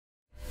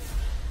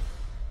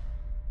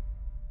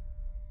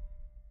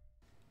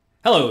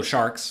Hello,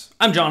 Sharks.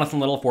 I'm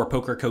Jonathan Little for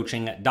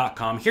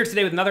PokerCoaching.com, here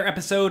today with another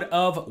episode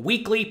of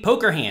Weekly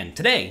Poker Hand.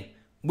 Today,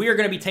 we are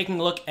going to be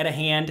taking a look at a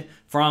hand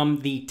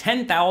from the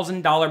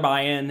 $10,000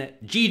 buy-in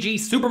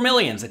GG Super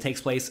Millions that takes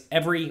place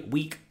every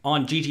week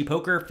on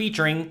GGPoker,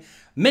 featuring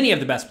many of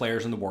the best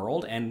players in the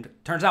world. And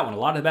turns out when a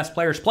lot of the best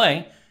players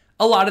play,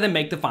 a lot of them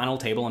make the final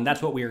table, and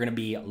that's what we are going to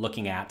be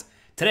looking at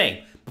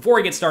today. Before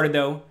we get started,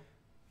 though,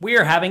 we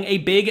are having a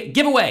big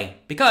giveaway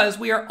because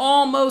we are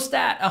almost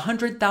at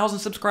 100,000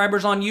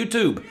 subscribers on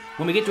YouTube.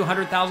 When we get to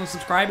 100,000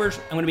 subscribers,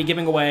 I'm going to be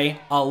giving away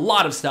a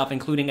lot of stuff,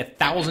 including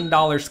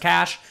 $1,000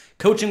 cash,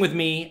 coaching with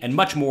me, and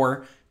much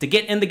more to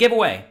get in the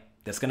giveaway.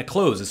 That's going to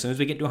close as soon as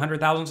we get to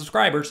 100,000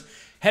 subscribers.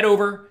 Head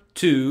over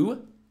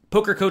to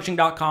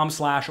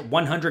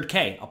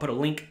pokercoaching.com/100K. I'll put a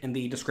link in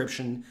the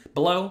description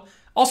below.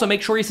 Also,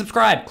 make sure you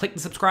subscribe. Click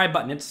the subscribe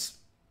button. It's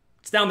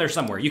down there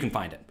somewhere. You can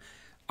find it.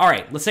 All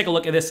right, let's take a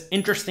look at this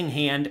interesting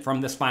hand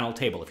from this final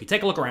table. If you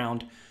take a look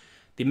around,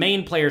 the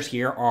main players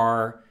here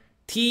are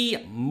T.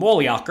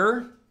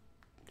 Molyaker.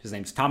 His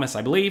name's Thomas,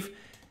 I believe.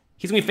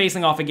 He's going to be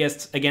facing off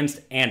against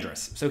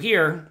Andrus. So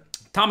here,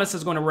 Thomas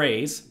is going to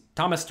raise.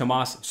 Tomas,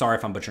 sorry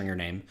if I'm butchering your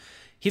name.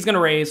 He's going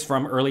to raise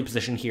from early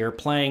position here,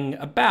 playing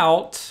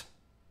about,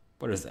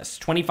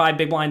 25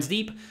 big blinds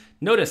deep.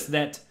 Notice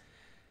that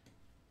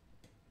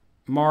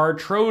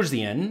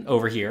Martrosian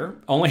over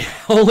here only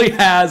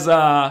has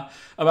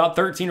about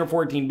 13 or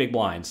 14 big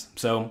blinds.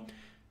 So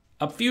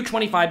a few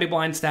 25 big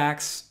blind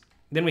stacks.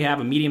 Then we have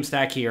a medium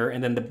stack here,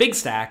 and then the big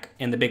stack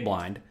in the big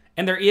blind.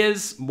 And there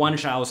is one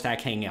shallow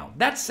stack hanging out.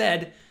 That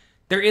said,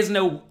 there is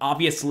no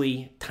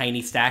obviously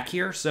tiny stack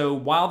here. So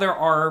while there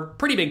are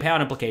pretty big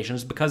payout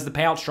implications, because the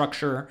payout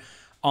structure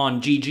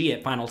on GG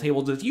at final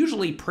tables is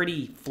usually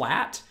pretty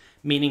flat,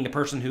 meaning the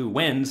person who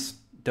wins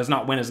does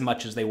not win as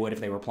much as they would if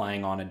they were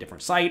playing on a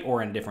different site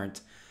or in a different,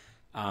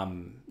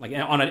 on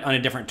a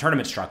different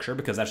tournament structure,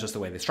 because that's just the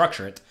way they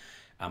structure it.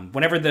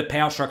 Whenever the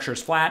payout structure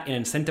is flat, it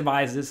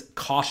incentivizes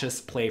cautious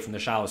play from the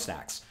shallow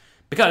stacks,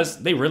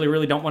 because they really,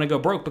 really don't want to go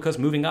broke, because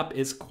moving up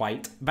is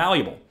quite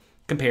valuable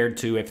compared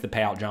to if the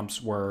payout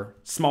jumps were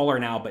smaller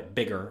now but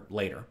bigger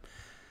later.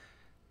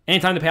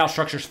 Anytime the payout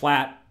structure is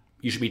flat,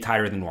 you should be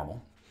tighter than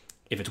normal.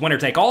 If it's winner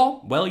take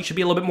all, well, you should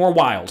be a little bit more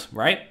wild,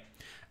 right?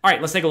 All right,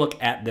 let's take a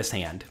look at this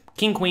hand.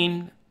 King,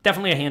 Queen,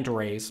 definitely a hand to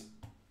raise.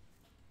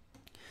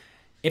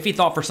 If he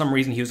thought for some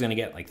reason he was going to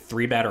get like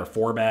 3-bet or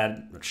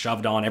 4-bet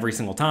shoved on every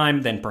single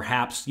time, then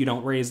perhaps you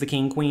don't raise the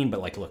King, Queen. But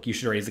like, look, you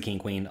should raise the King,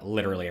 Queen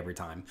literally every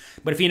time.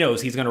 But if he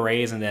knows he's going to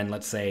raise, and then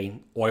let's say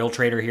Oil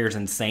Trader here is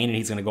insane and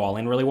he's going to go all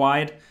in really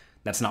wide,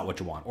 that's not what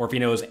you want. Or if he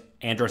knows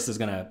Andrus is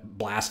going to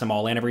blast him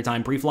all in every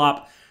time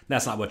pre-flop,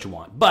 that's not what you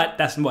want. But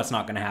that's what's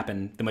not going to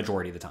happen the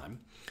majority of the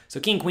time. So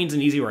King, Queen's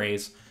an easy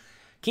raise.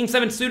 King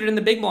 7 suited in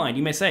the big blind.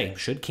 You may say,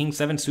 should King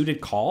 7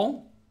 suited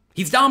call?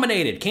 He's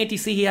dominated. Can't he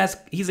see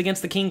he's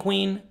against the King,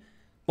 Queen?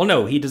 Well,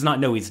 no, he does not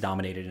know he's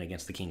dominated and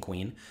against the King,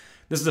 Queen.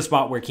 This is a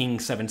spot where King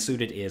 7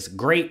 suited is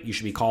great. You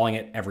should be calling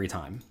it every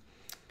time.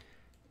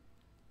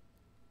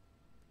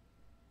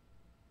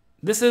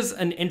 This is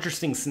an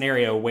interesting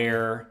scenario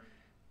where,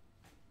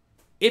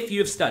 if you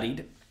have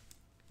studied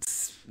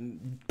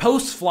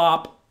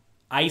post-flop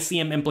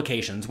ICM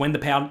implications, when the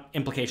payout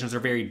implications are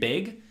very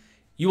big,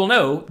 you will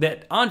know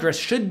that Andrus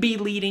should be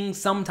leading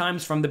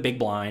sometimes from the big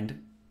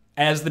blind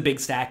as the big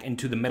stack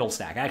into the middle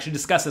stack. I actually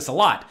discuss this a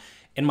lot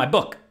in my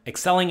book,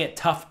 Excelling at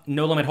Tough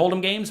No-Limit Hold'em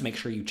Games. Make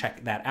sure you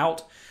check that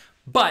out.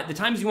 But the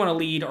times you want to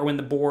lead are when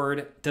the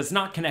board does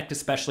not connect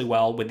especially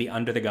well with the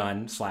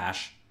under-the-gun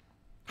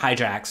 /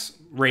 hijacks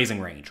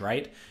raising range,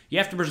 right? You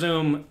have to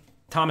presume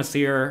Thomas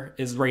here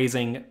is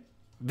raising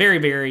very,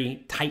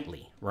 very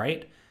tightly,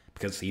 right?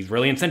 Because he's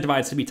really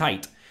incentivized to be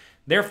tight.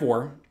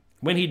 Therefore,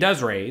 when he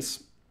does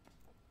raise,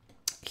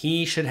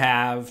 he should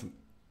have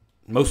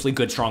mostly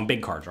good, strong,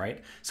 big cards,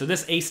 right? So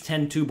this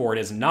Ace-10-2 board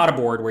is not a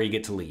board where you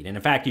get to lead. And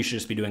in fact, you should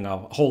just be doing a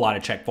whole lot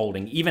of check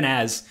folding, even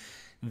as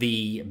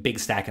the big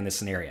stack in this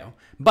scenario.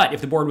 But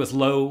if the board was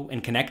low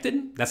and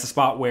connected, that's a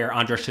spot where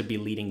Andrus should be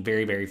leading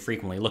very, very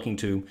frequently, looking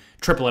to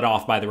triple it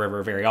off by the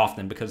river very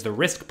often, because the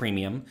risk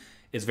premium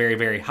is very,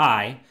 very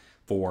high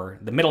for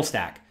the middle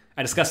stack.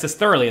 I discussed this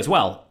thoroughly as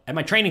well at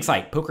my training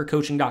site,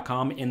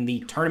 pokercoaching.com, in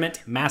the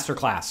Tournament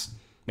Masterclass.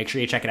 Make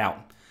sure you check it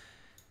out.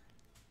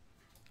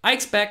 I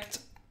expect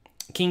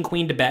King,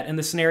 Queen to bet in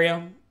this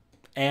scenario,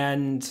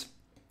 and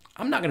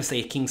I'm not going to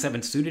say King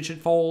 7 suited should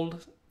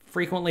fold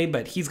frequently,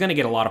 but he's going to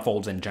get a lot of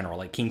folds in general.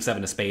 Like King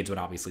 7 of spades would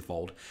obviously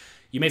fold.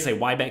 You may say,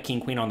 why bet King,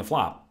 Queen on the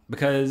flop?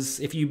 Because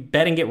if you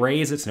bet and get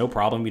raised, it's no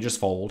problem. You just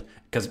fold,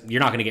 because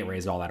you're not going to get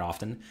raised all that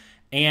often.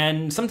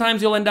 And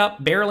sometimes you'll end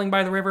up barreling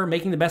by the river,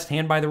 making the best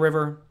hand by the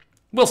river.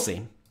 We'll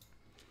see.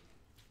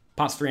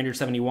 Pot's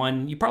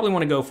 371. You probably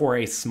want to go for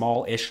a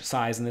small-ish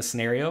size in this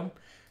scenario,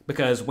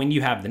 because when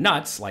you have the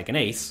nuts, like an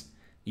ace,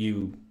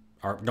 you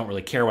don't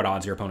really care what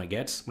odds your opponent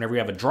gets. Whenever you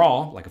have a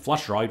draw, like a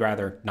flush draw, you'd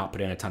rather not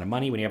put in a ton of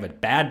money. When you have a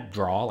bad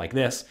draw, like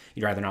this,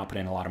 you'd rather not put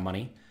in a lot of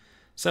money.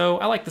 So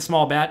I like the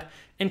small bet.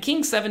 And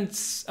King 7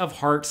 of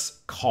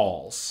hearts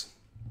calls.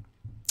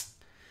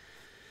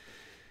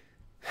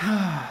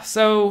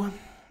 So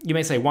you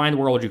may say, why in the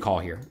world would you call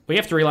here? Well, you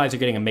have to realize you're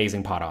getting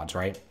amazing pot odds,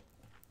 right?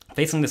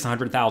 Facing this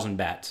 100,000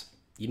 bet,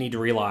 you need to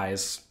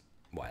realize,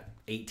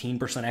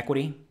 18%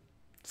 equity?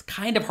 It's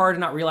kind of hard to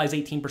not realize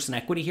 18%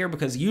 equity here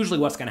because usually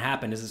what's going to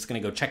happen is it's going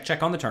to go check,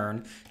 check on the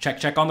turn, check,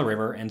 check on the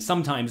river, and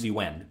sometimes you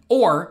win.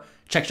 Or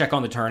check, check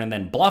on the turn and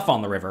then bluff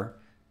on the river,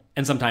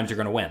 and sometimes you're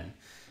going to win.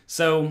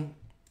 So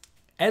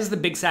as the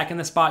big stack in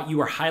this spot,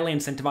 you are highly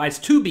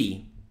incentivized to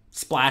be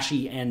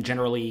splashy and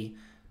generally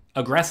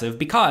aggressive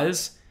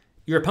because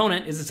your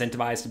opponent is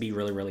incentivized to be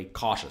really, really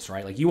cautious,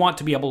 right? Like you want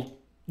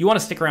to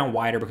stick around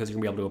wider because you're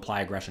going to be able to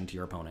apply aggression to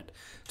your opponent.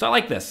 So I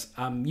like this.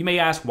 You may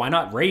ask, why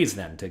not raise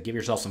then to give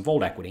yourself some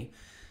fold equity?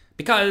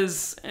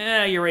 Because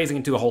you're raising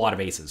into a whole lot of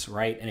aces,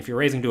 right? And if you're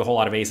raising to a whole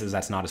lot of aces,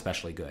 that's not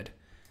especially good.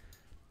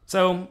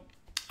 So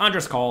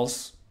Andres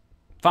calls.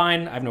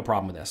 Fine, I have no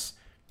problem with this.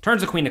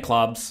 Turns the queen to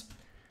clubs.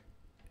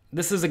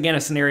 This is, again,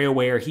 a scenario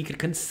where he could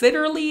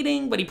consider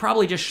leading, but he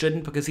probably just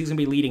shouldn't because he's going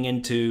to be leading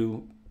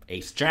into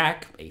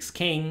ace-jack,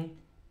 ace-king,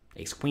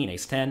 ace-queen,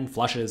 ace-10,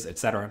 flushes,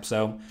 etc.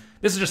 So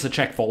this is just a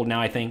check fold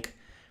now, I think.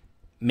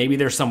 Maybe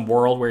there's some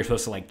world where you're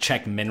supposed to like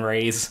check min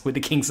raise with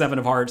the king seven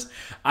of hearts.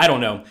 I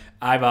don't know.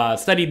 I've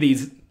studied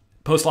these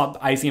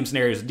post-flop ICM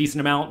scenarios a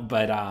decent amount,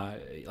 but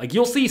like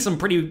you'll see some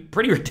pretty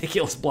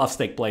ridiculous bluffs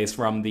take place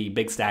from the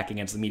big stack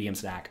against the medium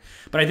stack.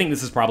 But I think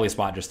this is probably a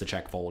spot just to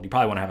check fold. You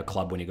probably want to have a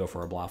club when you go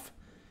for a bluff.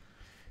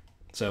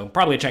 So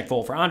probably a check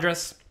fold for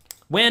Andres.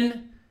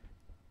 When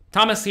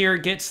Thomas here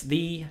gets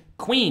the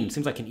queen,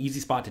 seems like an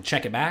easy spot to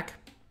check it back.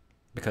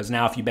 Because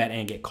now if you bet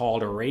and get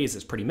called or raised,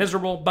 it's pretty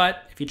miserable.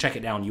 But if you check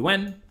it down, you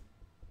win.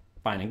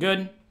 Fine and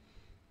good.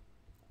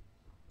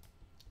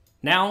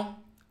 Now,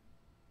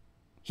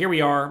 here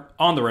we are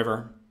on the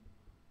river.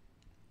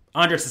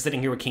 Andres is sitting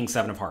here with king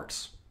seven of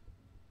hearts.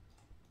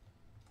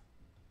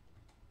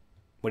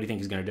 What do you think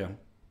he's going to do?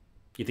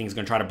 You think he's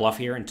going to try to bluff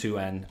here into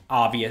an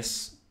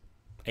obvious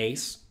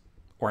ace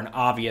or an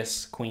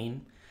obvious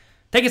queen?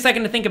 Take a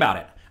second to think about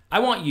it. I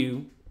want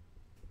you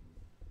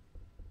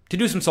to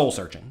do some soul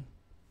searching.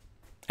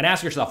 And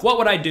ask yourself, what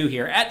would I do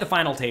here at the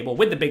final table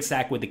with the big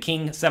stack with the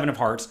king, seven of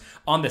hearts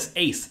on this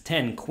ace,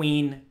 10,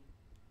 queen,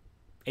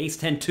 ace,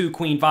 10, 2,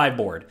 queen, 5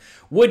 board?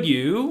 Would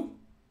you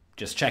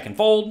just check and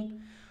fold?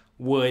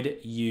 Would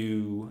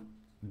you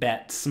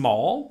bet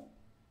small,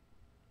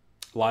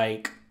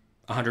 like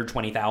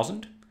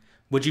 120,000?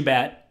 Would you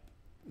bet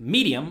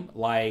medium,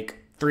 like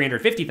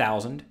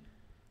 350,000?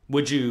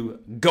 Would you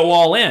go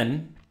all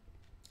in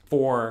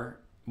for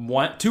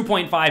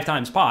 2.5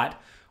 times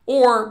pot?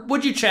 Or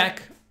would you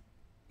check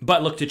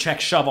but look to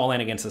check shove all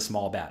in against a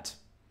small bet?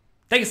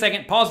 Take a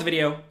second, pause the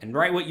video, and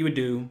write what you would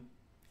do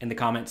in the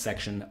comments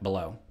section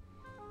below.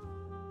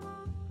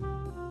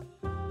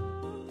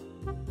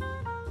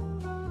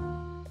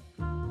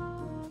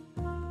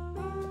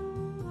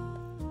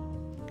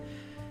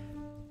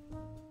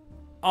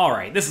 All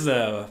right, this is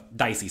a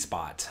dicey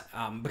spot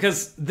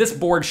because this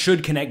board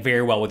should connect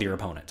very well with your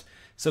opponent.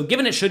 So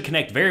given it should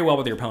connect very well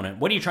with your opponent,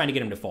 what are you trying to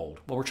get him to fold?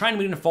 Well, we're trying to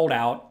get him to fold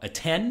out a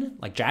 10,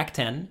 like Jack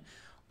 10,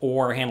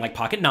 or a hand like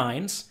pocket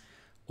nines,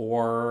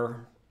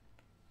 or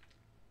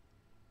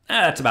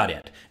that's about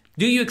it.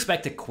 Do you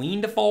expect a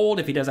queen to fold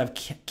if he does have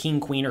king,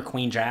 queen, or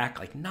queen, jack?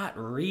 Like, not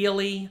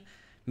really.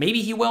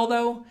 Maybe he will,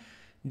 though.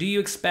 Do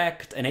you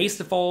expect an ace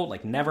to fold?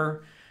 Like,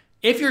 never.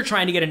 If you're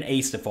trying to get an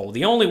ace to fold,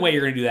 the only way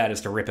you're going to do that is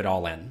to rip it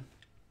all in,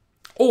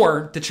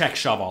 or to check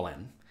shove all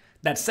in.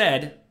 That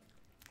said,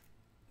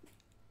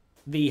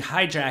 the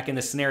hijack in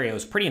this scenario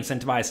is pretty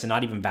incentivized to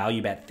not even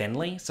value bet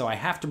thinly, so I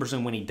have to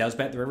presume when he does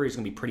bet the river, he's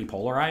going to be pretty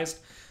polarized.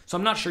 So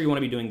I'm not sure you want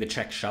to be doing the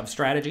check shove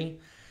strategy.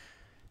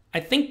 I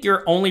think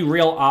your only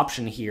real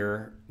option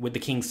here with the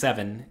king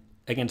seven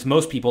against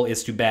most people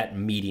is to bet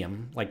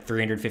medium, like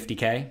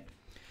 350K.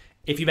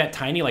 If you bet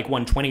tiny, like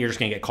 120, you're just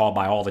going to get called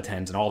by all the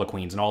tens and all the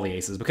queens and all the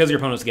aces because your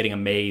opponent's getting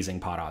amazing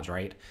pot odds,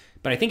 right?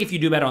 But I think if you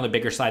do bet on the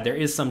bigger side, there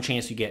is some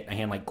chance you get a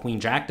hand like queen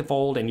jack to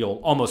fold, and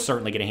you'll almost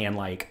certainly get a hand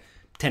like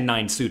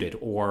 10-9 suited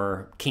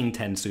or king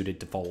 10 suited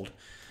to fold.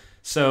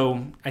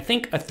 So I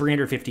think a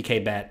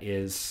 350K bet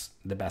is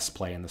the best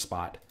play in the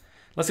spot.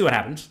 Let's see what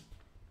happens.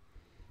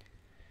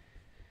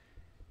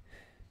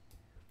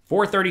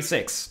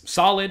 436,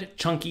 solid,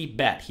 chunky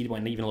bet. He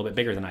went even a little bit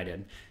bigger than I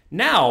did.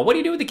 Now, what do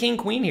you do with the king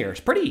queen here? It's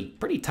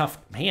pretty tough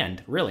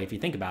hand, really, if you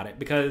think about it,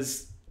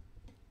 because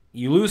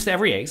you lose to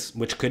every ace,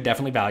 which could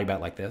definitely value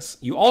bet like this.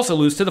 You also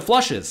lose to the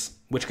flushes,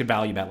 which could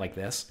value bet like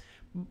this.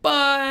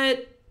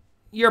 But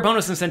your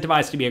opponent's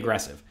incentivized to be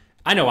aggressive.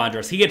 I know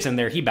Andres, he gets in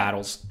there, he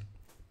battles.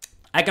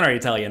 I can already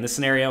tell you, in this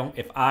scenario,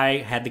 if I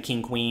had the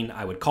king-queen,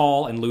 I would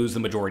call and lose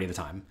the majority of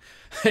the time.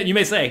 You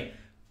may say,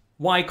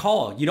 why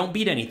call? You don't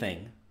beat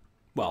anything.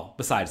 Well,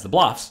 besides the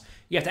bluffs.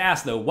 You have to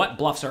ask, though, what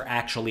bluffs are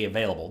actually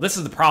available? This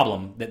is the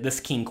problem that this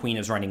king-queen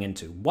is running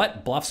into.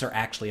 What bluffs are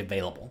actually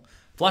available?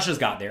 Flushes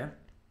got there.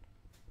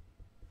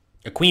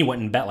 A queen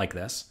wouldn't bet like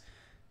this.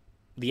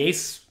 The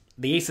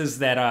aces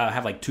that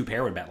have like two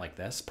pair would bet like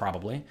this,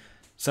 probably.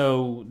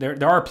 So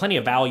there are plenty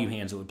of value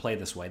hands that would play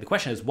this way. The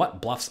question is,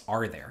 what bluffs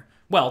are there?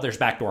 Well, there's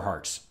backdoor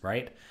hearts,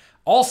 right?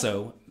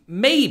 Also,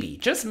 maybe,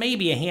 just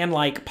maybe, a hand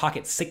like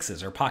pocket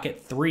sixes or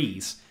pocket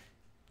threes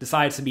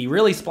decides to be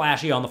really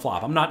splashy on the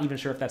flop. I'm not even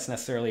sure if that's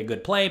necessarily a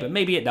good play, but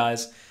maybe it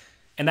does.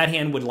 And that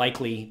hand would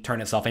likely turn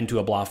itself into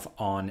a bluff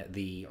on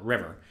the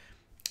river.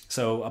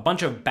 So a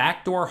bunch of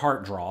backdoor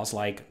heart draws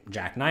like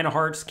Jack 9 of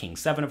hearts, King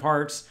 7 of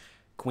hearts,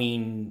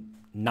 Queen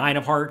 9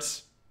 of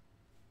hearts.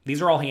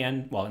 These are all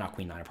well, not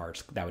Queen 9 of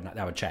hearts.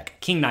 That would check.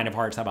 King 9 of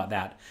hearts, how about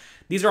that?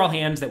 These are all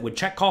hands that would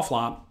check call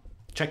flop,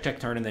 check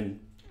turn, and then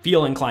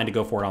feel inclined to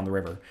go for it on the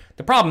river.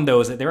 The problem,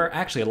 though, is that there are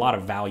actually a lot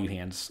of value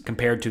hands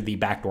compared to the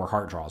backdoor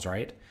heart draws,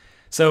 right?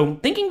 So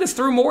thinking this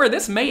through more,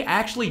 this may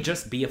actually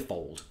just be a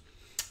fold.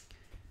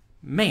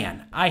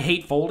 Man, I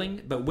hate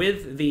folding, but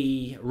with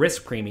the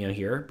risk premium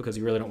here, because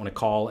you really don't want to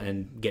call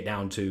and get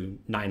down to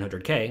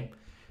 900K,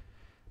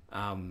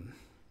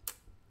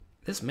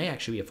 this may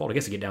actually be a fold. I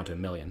guess you get down to $1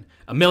 million.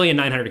 $1 million,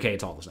 900K,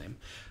 it's all the same.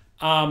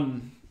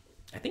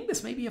 I think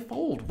this may be a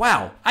fold.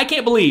 Wow, I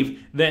can't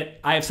believe that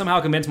I have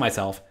somehow convinced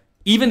myself,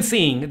 even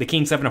seeing the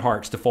King 7 of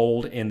hearts, to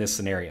fold in this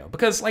scenario.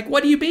 Because, like,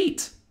 what do you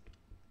beat?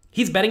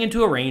 He's betting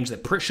into a range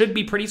that should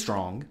be pretty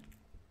strong.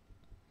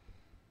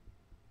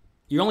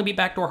 You only beat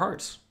backdoor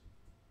hearts.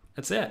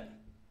 That's it.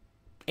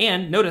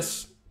 And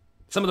notice,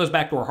 some of those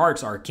backdoor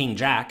hearts are King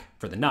Jack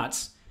for the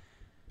nuts.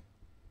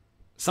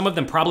 Some of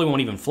them probably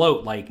won't even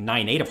float, like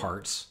 9-8 of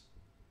hearts,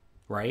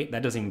 right?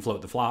 That doesn't even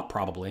float the flop,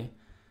 probably.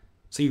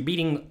 So you're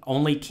beating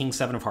only King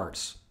 7 of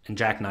hearts and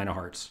Jack 9 of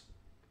hearts.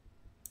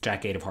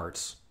 Jack 8 of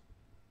hearts.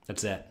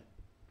 That's it.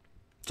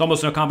 It's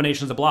almost no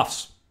combinations of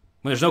bluffs.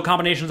 When there's no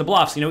combinations of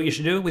bluffs, you know what you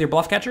should do with your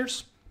bluff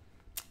catchers?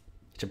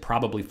 You should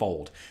probably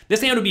fold.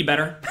 This hand would be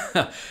better.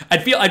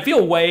 I'd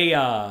feel way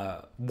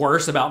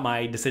worse about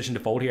my decision to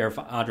fold here if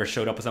Andres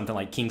showed up with something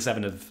like King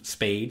 7 of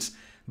spades.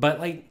 But,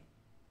 like,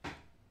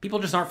 people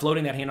just aren't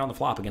floating that hand on the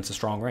flop against a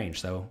strong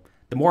range. So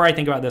the more I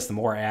think about this, the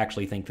more I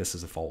actually think this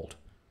is a fold.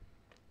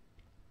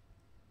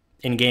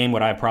 In game,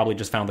 would I have probably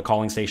just found the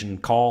calling station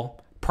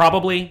call?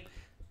 Probably.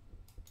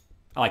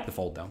 I like the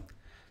fold, though.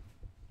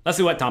 Let's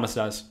see what Thomas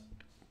does.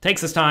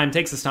 Takes his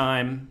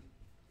time,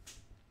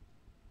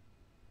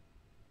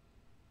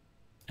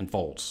 and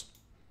folds.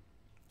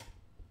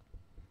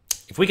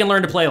 If we can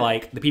learn to play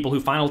like the people who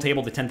final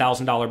table the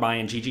 $10,000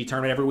 buy-in GG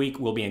tournament every week,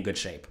 we'll be in good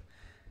shape.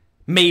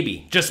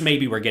 Maybe, just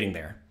maybe, we're getting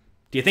there.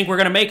 Do you think we're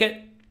going to make it?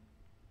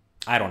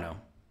 I don't know.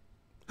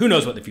 Who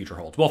knows what the future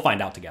holds? We'll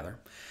find out together.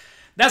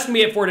 That's going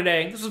to be it for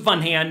today. This was a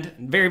fun hand.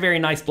 Very, very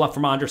nice bluff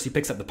from Andres. He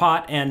picks up the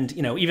pot. And,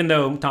 you know, even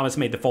though Thomas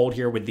made the fold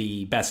here with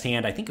the best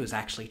hand, I think it was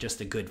actually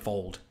just a good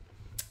fold.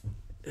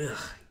 Ugh,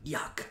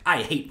 yuck.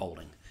 I hate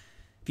folding.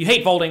 If you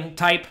hate folding,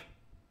 type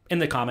in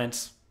the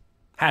comments,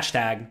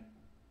 hashtag,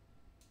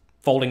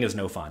 folding is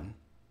no fun.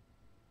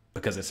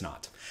 Because it's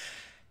not.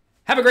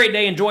 Have a great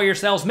day. Enjoy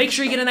yourselves. Make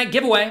sure you get in that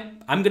giveaway.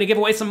 I'm going to give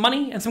away some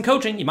money and some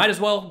coaching. You might as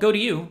well go to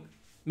you.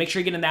 Make sure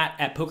you get in that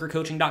at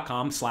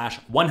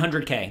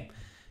pokercoaching.com/100K.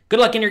 Good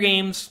luck in your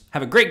games.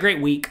 Have a great,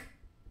 great week.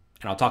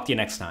 And I'll talk to you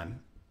next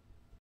time.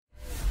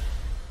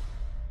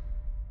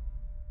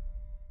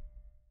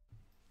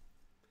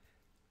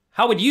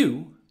 How would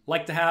you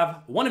like to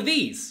have one of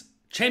these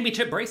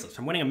championship bracelets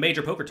from winning a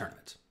major poker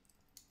tournament?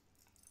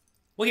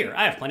 Well, here,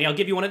 I have plenty. I'll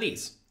give you one of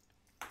these.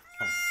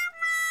 Oh.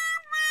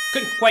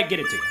 Couldn't quite get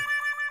it to you.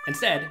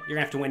 Instead, you're going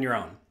to have to win your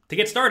own. To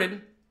get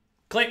started,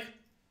 click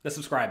the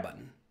subscribe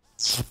button.